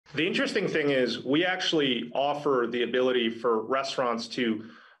The interesting thing is we actually offer the ability for restaurants to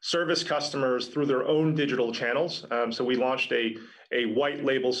service customers through their own digital channels. So we launched a white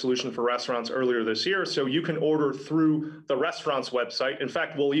label solution for restaurants earlier this year. So you can order through the restaurant's website. In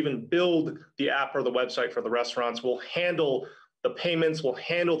fact, we'll even build the app or the website for the restaurants. We'll handle the payments, we'll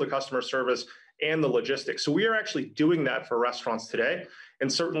handle the customer service and the logistics. So we are actually doing that for restaurants today.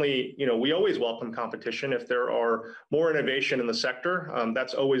 And certainly, we always welcome competition. If there are more innovation in the sector,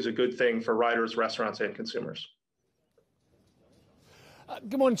 that's always a good thing for riders, restaurants, and consumers.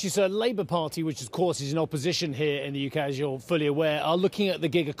 Good morning to you, sir. Labour Party, which of course is in opposition here in the UK, as you're fully aware, are looking at the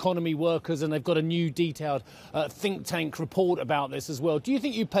gig economy workers, and they've got a new detailed think tank report about this as well. Do you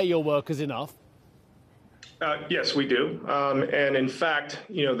think you pay your workers enough? Yes, we do. And in fact,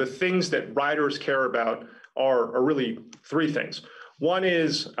 the things that riders care about are really three things. One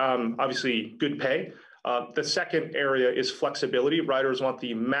is obviously good pay. The second area is flexibility. Riders want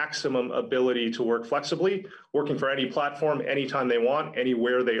the maximum ability to work flexibly, working for any platform, anytime they want,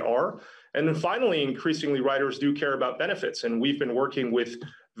 anywhere they are. And then finally, increasingly, riders do care about benefits. And we've been working with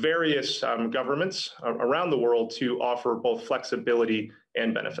various governments around the world to offer both flexibility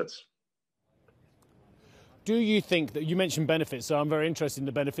and benefits. Do you think that, you mentioned benefits, so I'm very interested in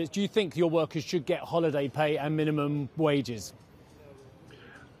the benefits. Do you think your workers should get holiday pay and minimum wages?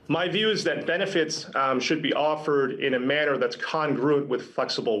 My view is that benefits should be offered in a manner that's congruent with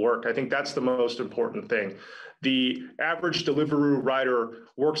flexible work. I think that's the most important thing. The average Deliveroo rider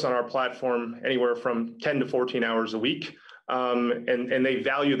works on our platform anywhere from 10 to 14 hours a week, and they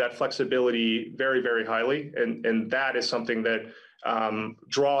value that flexibility very, very highly, and that is something that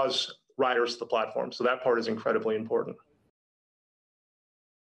draws riders to the platform. So that part is incredibly important.